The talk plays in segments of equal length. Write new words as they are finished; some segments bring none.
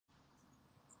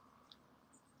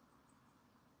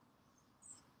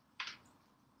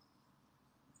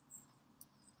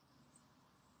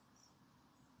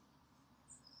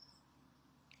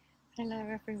Hello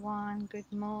everyone,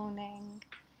 good morning.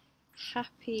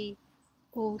 Happy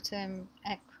autumn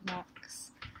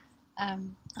equinox. I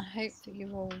hope that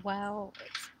you're all well.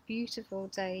 It's a beautiful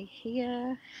day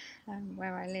here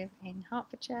where I live in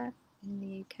Hertfordshire in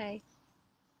the UK,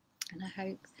 and I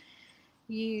hope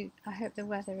the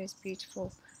weather is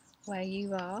beautiful where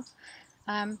you are.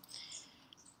 I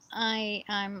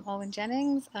am Owen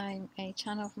Jennings. I'm a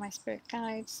channel of my spirit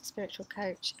guides, spiritual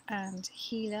coach and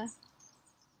healer,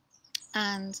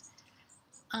 and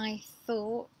I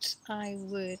thought I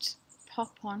would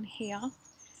pop on here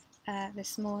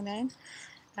this morning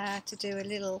to do a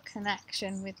little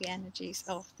connection with the energies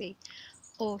of the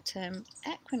autumn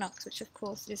equinox, which of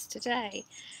course is today,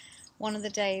 one of the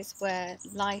days where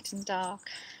light and dark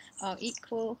are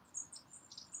equal,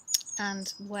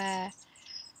 and where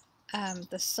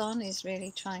the sun is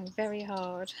really trying very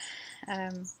hard,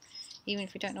 even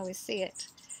if we don't always see it,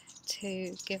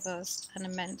 to give us an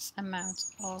immense amount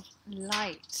of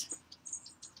light.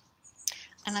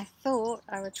 And I thought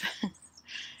I would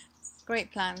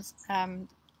great plans.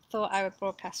 Thought I would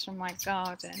broadcast from my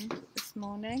garden this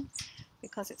morning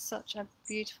because it's such a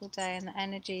beautiful day, and the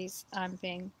energies I'm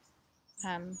going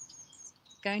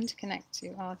to connect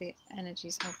to are the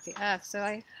energies of the earth. So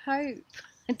I hope,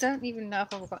 I don't even know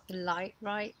if I've got the light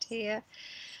right here,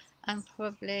 and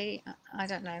probably I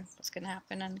don't know what's going to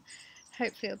happen, and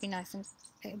hopefully it'll be nice and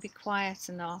it'll be quiet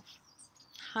enough.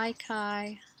 Hi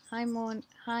Kai, hi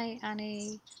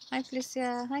Annie, hi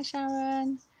Felicia, hi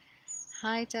Sharon,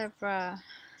 hi Deborah.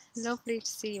 Lovely to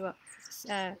see you.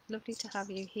 Lovely to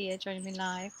have you here joining me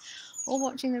live or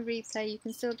watching the replay. You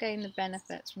can still gain the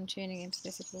benefits from tuning into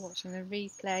this if you're watching the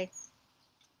replay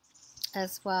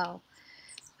as well.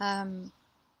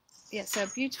 Yeah, so a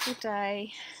beautiful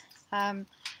day.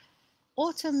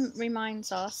 Autumn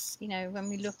reminds us, you know, when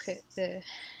we look at the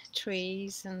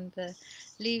trees and the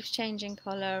leaves changing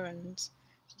colour and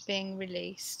being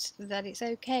released, that it's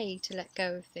okay to let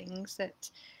go of things,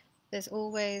 that there's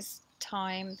always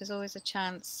time, there's always a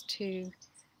chance to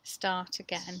start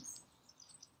again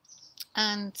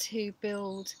and to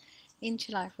build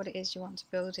into life what it is you want to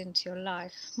build into your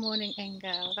life. Morning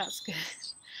Inga, that's good.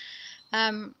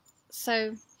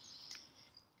 So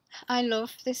I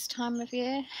love this time of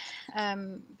year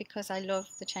because I love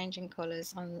the changing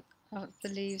colours of the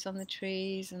leaves on the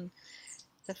trees, and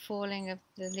the falling of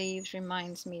the leaves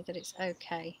reminds me that it's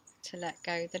okay to let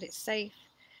go, that it's safe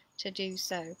to do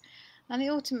so. And the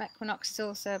autumn equinox is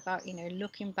also about, you know,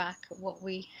 looking back at what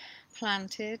we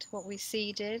planted, what we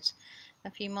seeded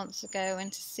a few months ago,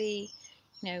 and to see,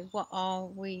 you know, what are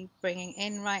we bringing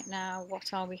in right now,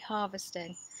 what are we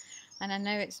harvesting. And I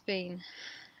know it's been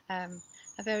a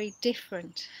very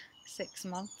different 6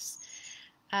 months,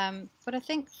 but I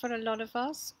think for a lot of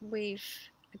us we've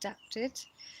adapted.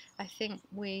 I think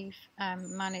we've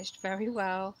managed very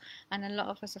well, and a lot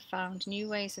of us have found new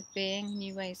ways of being,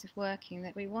 new ways of working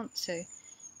that we want to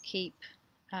keep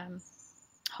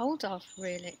hold of,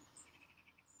 really.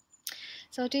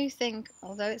 So I do think,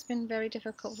 although it's been very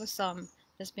difficult for some,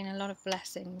 there's been a lot of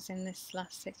blessings in this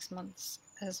last 6 months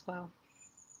as well,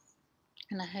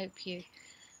 and I hope you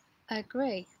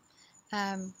agree.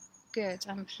 Good,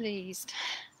 I'm pleased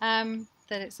that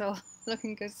it's all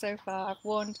looking good so far. I've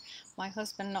warned my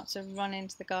husband not to run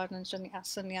into the garden and suddenly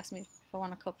ask me if I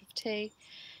want a cup of tea,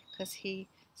 because he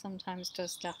sometimes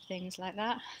does daft things like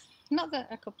that. Not that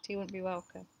a cup of tea wouldn't be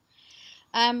welcome.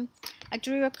 I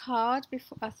drew a card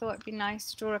before. I thought it'd be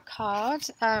nice to draw a card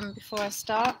before I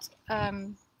start,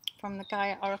 from the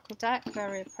Gaia Oracle deck.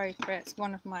 Very appropriate. It's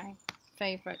one of my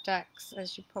favourite decks,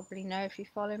 as you probably know if you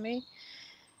follow me.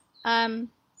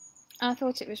 I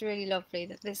thought it was really lovely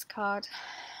that this card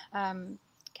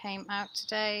came out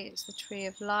today. It's the Tree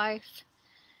of Life.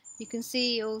 You can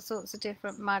see all sorts of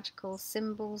different magical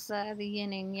symbols there, the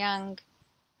yin and yang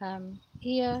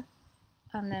here,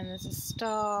 and then there's a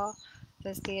star,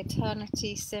 there's the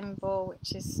eternity symbol,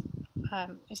 which is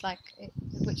like the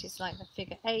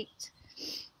figure 8,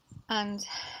 and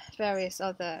various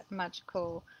other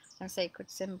magical and sacred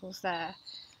symbols there.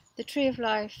 The Tree of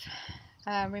Life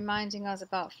reminding us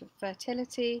about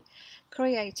fertility,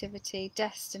 creativity,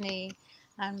 destiny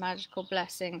and magical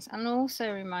blessings, and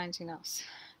also reminding us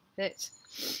that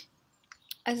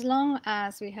as long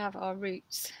as we have our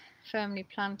roots firmly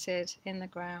planted in the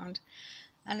ground,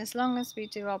 and as long as we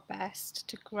do our best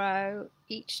to grow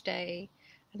each day,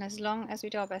 and as long as we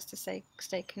do our best to stay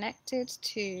connected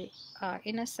to our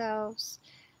inner selves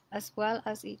as well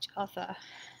as each other,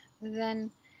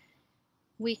 then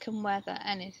we can weather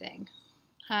anything.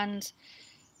 And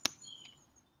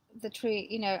the tree,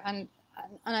 you know, and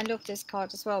And I love this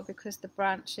card as well because the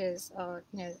branches are,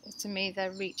 you know, to me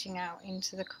they're reaching out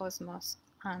into the cosmos.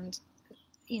 And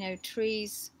you know,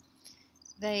 trees,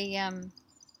 they're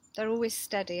always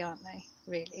steady, aren't they,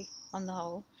 really, on the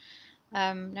whole,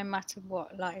 no matter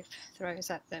what life throws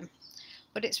at them.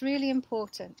 But it's really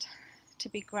important to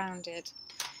be grounded.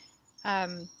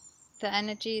 The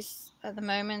energies at the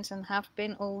moment, and have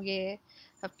been all year,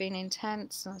 have been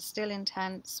intense and are still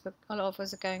intense, but a lot of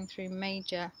us are going through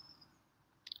major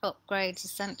upgrades,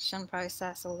 ascension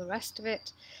process, all the rest of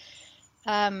it.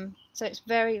 So it's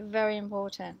very, very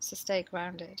important to stay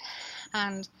grounded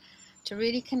and to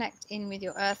really connect in with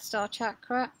your Earth Star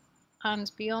chakra,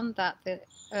 and beyond that, the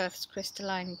Earth's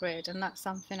crystalline grid. And that's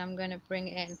something I'm going to bring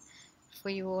in for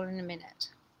you all in a minute.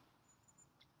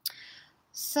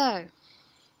 So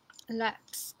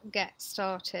let's get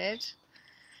started.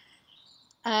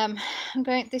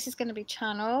 This is going to be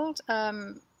channeled,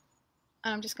 and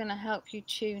I'm just going to help you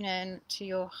tune in to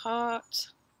your heart,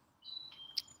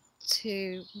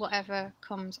 to whatever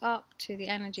comes up, to the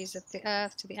energies of the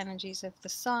earth, to the energies of the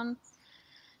sun,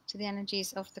 to the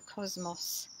energies of the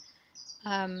cosmos,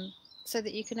 so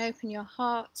that you can open your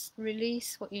heart,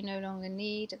 release what you no longer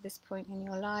need at this point in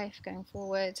your life going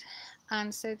forward,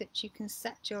 and so that you can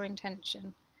set your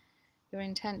intentions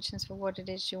for what it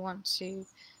is you want to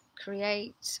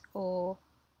create or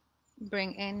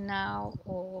bring in now,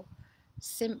 or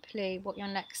simply what your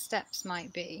next steps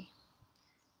might be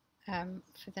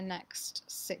for the next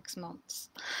 6 months.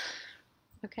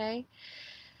 Okay,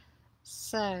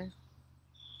 so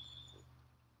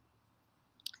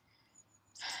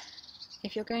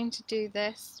if you're going to do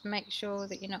this, make sure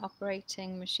that you're not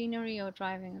operating machinery or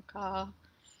driving a car,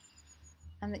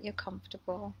 and that you're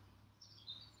comfortable.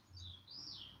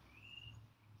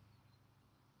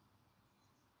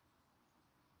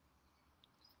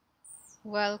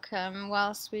 Welcome.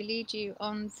 Whilst we lead you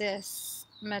on this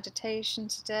meditation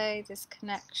today, this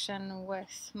connection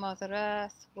with Mother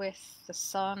Earth, with the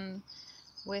sun,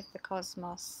 with the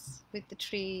cosmos, with the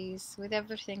trees, with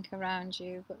everything around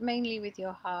you, but mainly with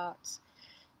your heart's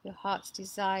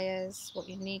desires, what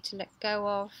you need to let go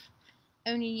of,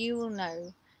 only you will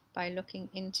know by looking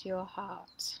into your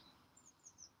heart.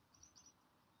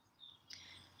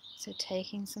 So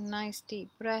taking some nice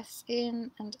deep breaths in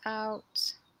and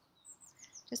out,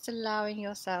 just allowing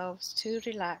yourselves to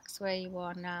relax where you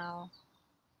are now,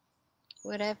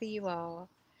 wherever you are,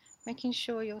 making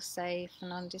sure you're safe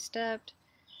and undisturbed,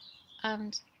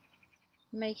 and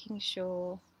making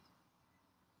sure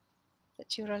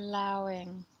that you're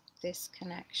allowing this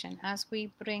connection as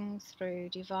we bring through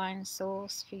Divine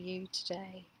Source for you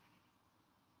today,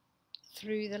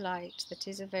 through the light that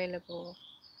is available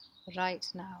right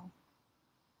now.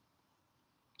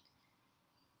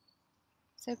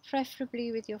 So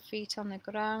preferably with your feet on the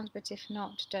ground, but if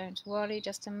not, don't worry,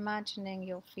 just imagining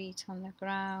your feet on the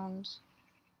ground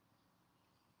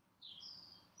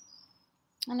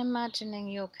and imagining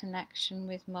your connection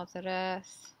with Mother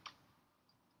Earth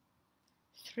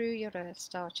through your Earth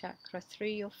Star chakra, through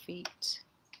your feet.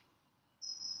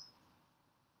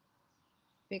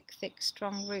 Big, thick,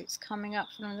 strong roots coming up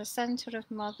from the center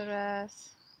of Mother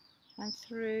Earth and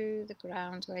through the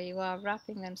ground where you are,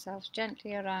 wrapping themselves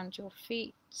gently around your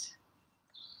feet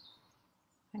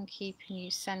and keeping you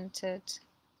centered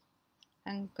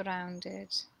and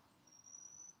grounded.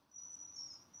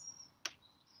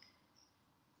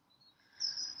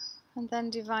 And then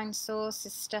Divine Source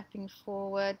is stepping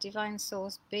forward, Divine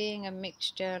Source being a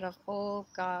mixture of all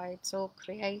guides, all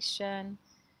creation,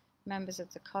 members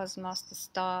of the cosmos, the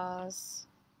stars,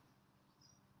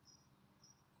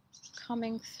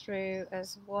 coming through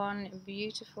as one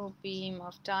beautiful beam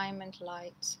of diamond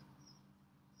light.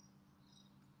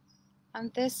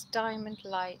 And this diamond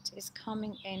light is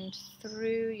coming in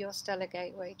through your stellar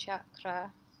gateway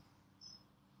chakra,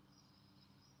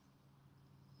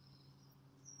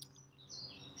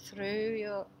 through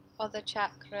your other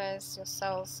chakras, your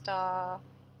soul star,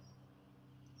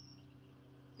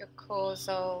 your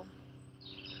causal,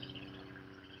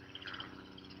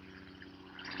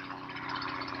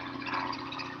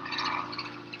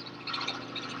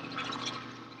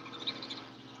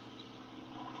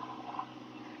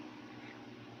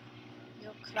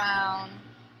 your crown,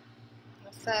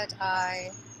 your third eye,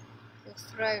 your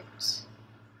throat,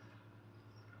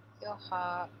 your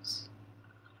heart,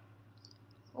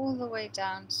 all the way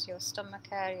down to your stomach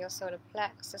area, your solar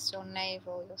plexus, your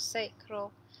navel, your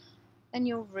sacral, then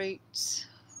your root,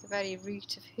 the very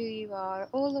root of who you are,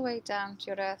 all the way down to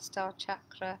your Earth Star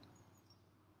chakra,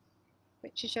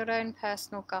 which is your own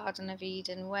personal Garden of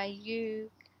Eden, where you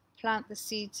plant the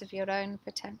seeds of your own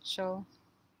potential,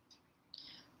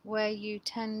 where you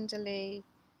tenderly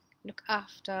look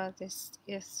after this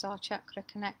Earth Star Chakra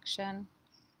connection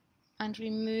and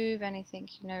remove anything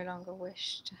you no longer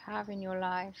wish to have in your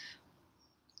life.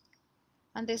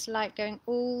 And this light going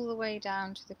all the way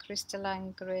down to the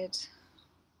crystalline grid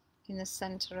in the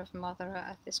center of Mother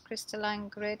Earth. This crystalline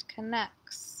grid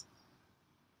connects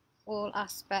all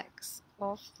aspects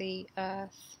of the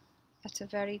Earth at a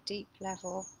very deep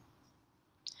level.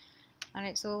 And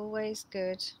it's always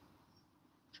good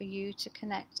for you to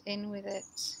connect in with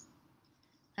it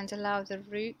and allow the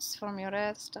roots from your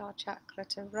Earth Star Chakra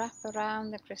to wrap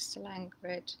around the crystalline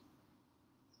grid,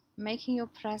 making your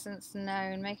presence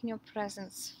known, making your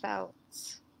presence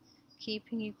felt,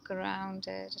 keeping you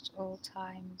grounded at all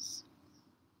times.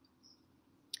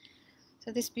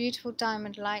 So this beautiful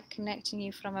diamond light connecting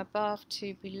you from above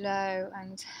to below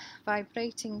and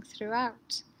vibrating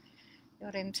throughout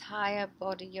your entire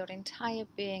body, your entire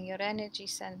being, your energy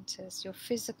centers, your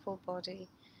physical body,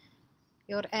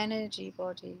 your energy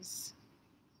bodies,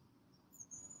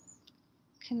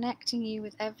 connecting you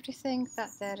with everything that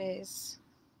there is.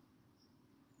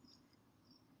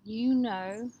 You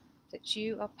know that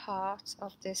you are part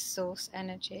of this source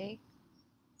energy.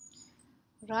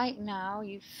 Right now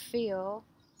you feel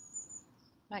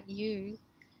like you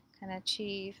can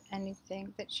achieve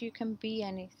anything, that you can be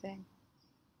anything.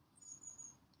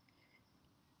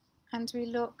 And we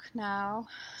look now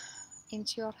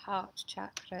into your heart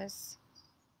chakras.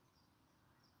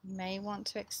 You may want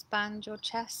to expand your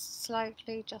chest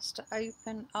slightly just to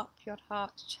open up your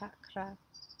heart chakra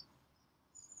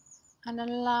and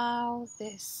allow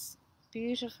this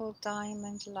beautiful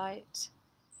diamond light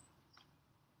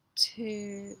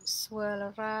to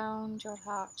swirl around your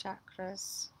heart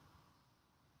chakras,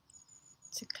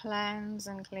 to cleanse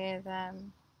and clear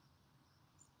them,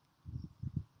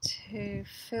 to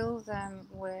fill them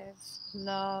with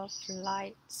love,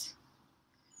 light,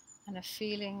 and a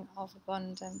feeling of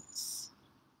abundance.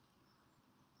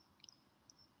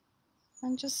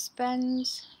 And just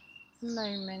spend a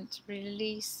moment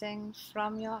releasing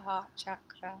from your heart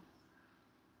chakra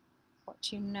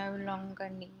what you no longer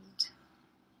need.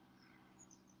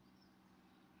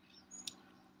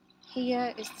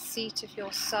 Here is the seat of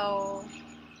your soul.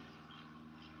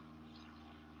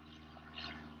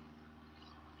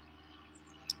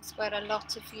 It's where a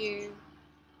lot of you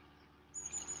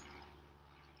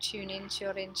tune into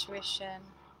your intuition,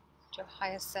 your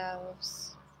higher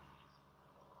selves.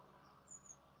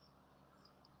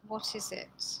 What is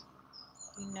it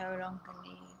you no longer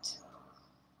need?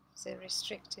 Is it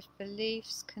restrictive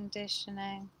beliefs,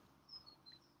 conditioning?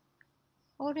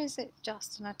 Or is it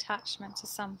just an attachment to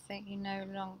something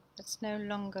that's no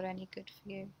longer any good for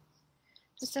you?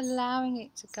 Just allowing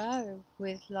it to go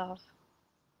with love.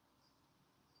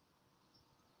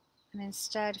 And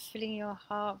instead filling your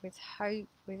heart with hope,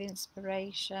 with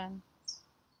inspiration,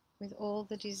 with all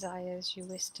the desires you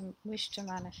wish to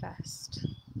manifest.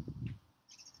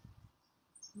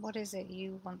 What is it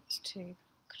you want to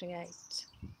create?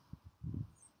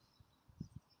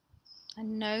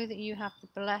 And know that you have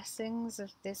the blessings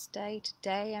of this day,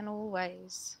 today and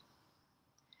always.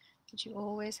 That you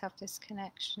always have this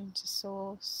connection to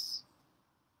Source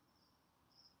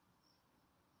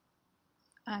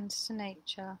and to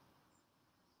nature.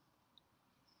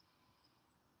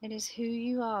 It is who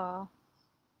you are.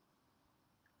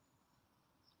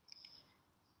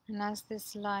 And as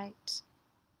this light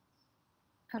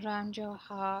around your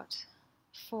heart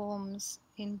forms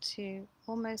into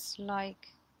almost like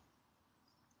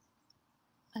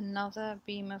another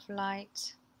beam of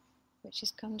light, which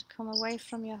is going to come away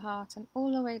from your heart and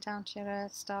all the way down to your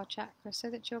Earth Star Chakra, so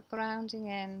that you're grounding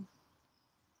in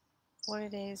what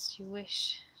it is you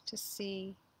wish to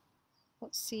see,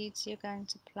 what seeds you're going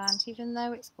to plant. Even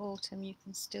though it's autumn, you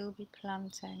can still be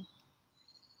planting.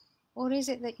 Or is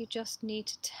it that you just need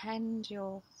to tend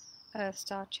your Earth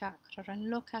Star Chakra and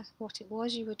look at what it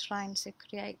was you were trying to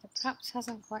create that perhaps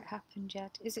hasn't quite happened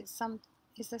yet? Is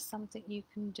there something you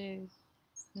can do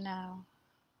now?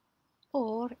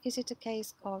 Or is it a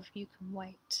case of you can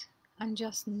wait and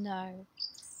just know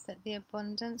that the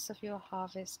abundance of your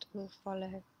harvest will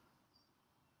follow?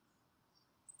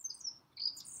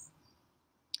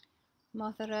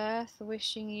 Mother Earth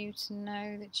wishing you to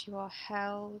know that you are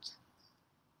held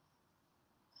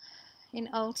in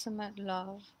ultimate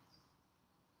love.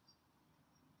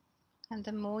 And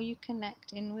the more you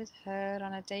connect in with her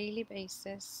on a daily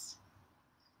basis,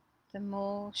 the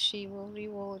more she will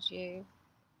reward you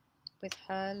with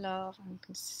her love and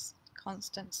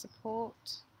constant support.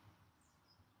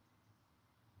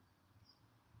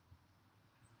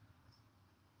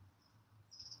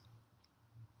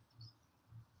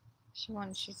 She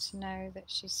wants you to know that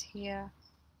she's here.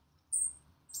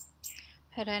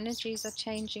 Her energies are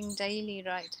changing daily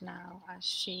right now as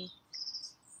she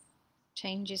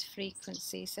changes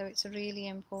frequency, so it's really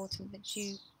important that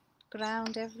you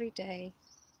ground every day,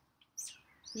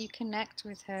 you connect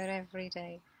with her every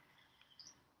day,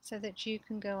 so that you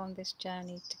can go on this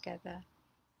journey together.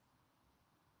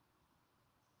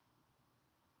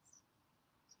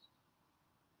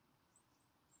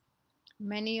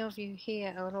 Many of you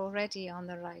here are already on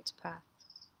the right path,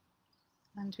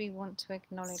 and we want to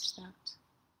acknowledge that.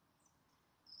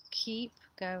 Keep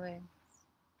going.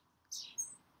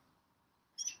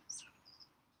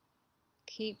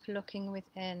 Keep looking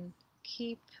within.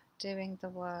 Keep doing the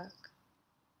work.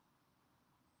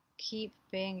 Keep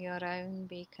being your own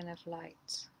beacon of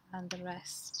light, and the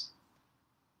rest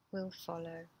will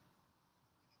follow.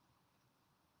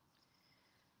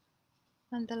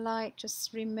 And the light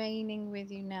just remaining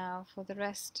with you now for the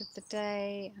rest of the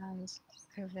day and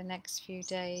over the next few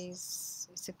days.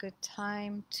 It's a good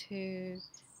time to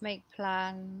make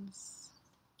plans,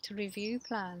 to review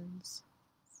plans,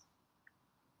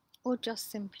 or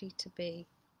just simply to be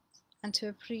and to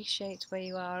appreciate where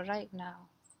you are right now.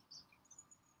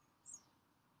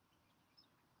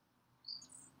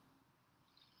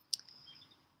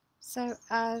 So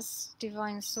as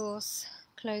Divine Source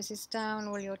closes down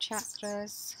all your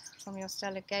chakras from your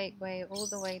stellar gateway all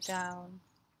the way down,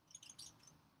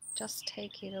 just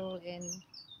take it all in.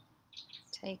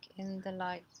 Take in the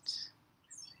light.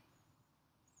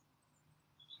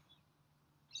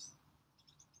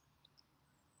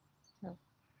 Your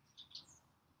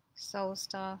soul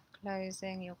star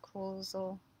closing, your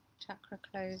causal chakra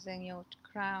closing, your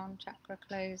crown chakra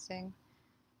closing,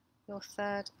 your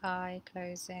third eye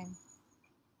closing,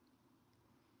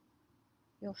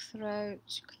 your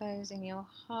throat closing, your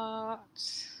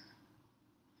heart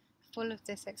full of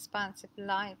this expansive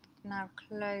light, now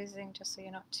closing just so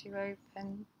you're not too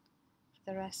open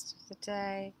for the rest of the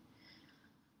day.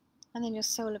 And then your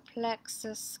solar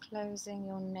plexus closing,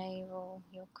 your navel,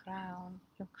 your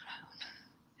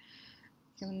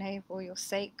navel, your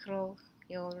sacral,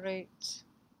 your root,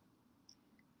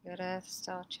 your earth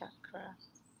star chakra.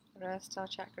 Your earth star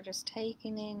chakra, just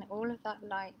taking in all of that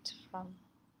light from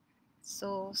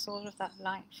source, all of that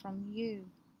light from you,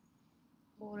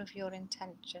 all of your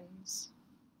intentions.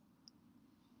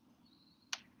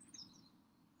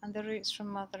 And the roots from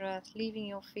Mother Earth, leaving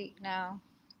your feet now,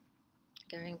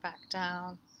 going back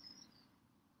down,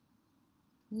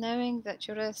 knowing that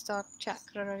your earth star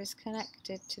chakra is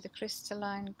connected to the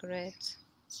crystalline grid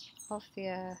of the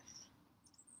earth.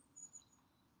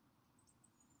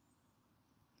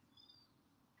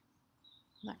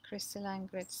 That crystalline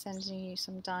grid sending you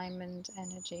some diamond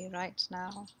energy right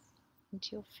now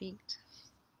into your feet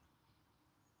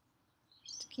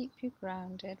to keep you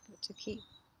grounded, but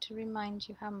to remind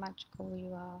you how magical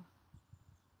you are.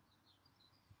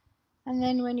 And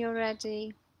then when you're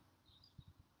ready,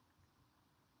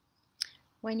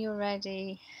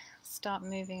 start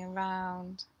moving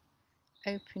around,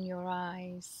 open your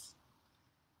eyes,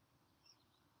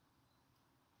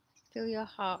 fill your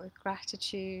heart with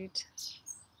gratitude.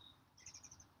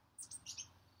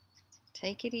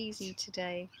 Take it easy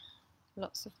today,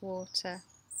 lots of water.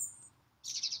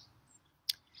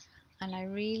 And I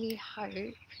really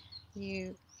hope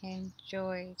you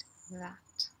enjoyed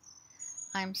that.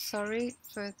 I'm sorry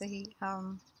for the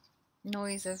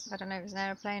noise of, I don't know if it was an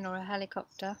aeroplane or a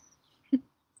helicopter.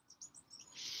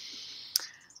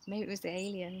 Maybe it was the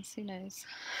aliens, who knows.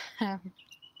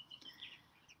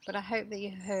 But I hope that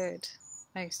you heard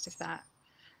most of that,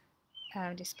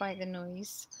 despite the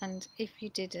noise. And if you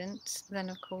didn't, then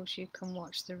of course you can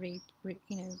watch the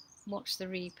watch the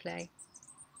replay,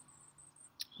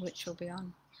 which will be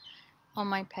on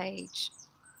my page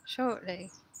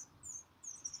shortly.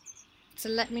 So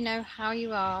let me know how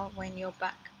you are when you're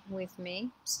back with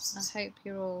me. I hope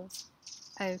you're all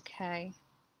okay.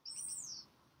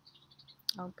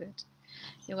 Oh, good.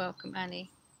 You're welcome, Annie.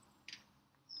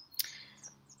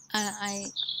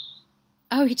 And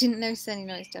oh, you didn't notice any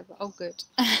noise, Deborah. Oh, good.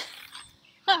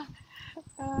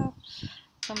 Oh,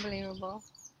 unbelievable.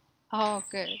 Oh,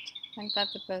 good. I'm glad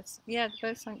the birds. Yeah, the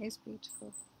bird song is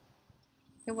beautiful.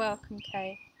 You're welcome,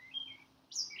 Kay.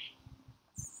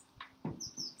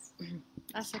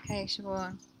 That's okay,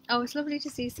 Siobhan. Oh, it's lovely to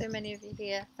see so many of you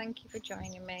here. Thank you for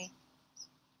joining me.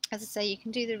 As I say, you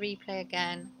can do the replay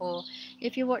again, or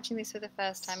if you're watching this for the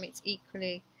first time, it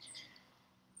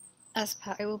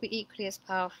will be equally as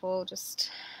powerful.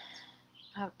 Just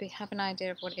have an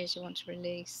idea of what it is you want to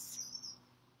release,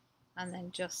 and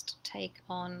then just take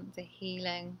on the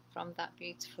healing from that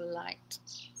beautiful light.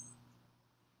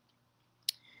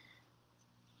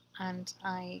 and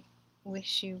I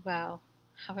wish you well.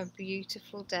 Have a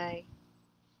beautiful day.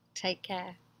 Take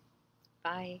care.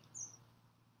 Bye.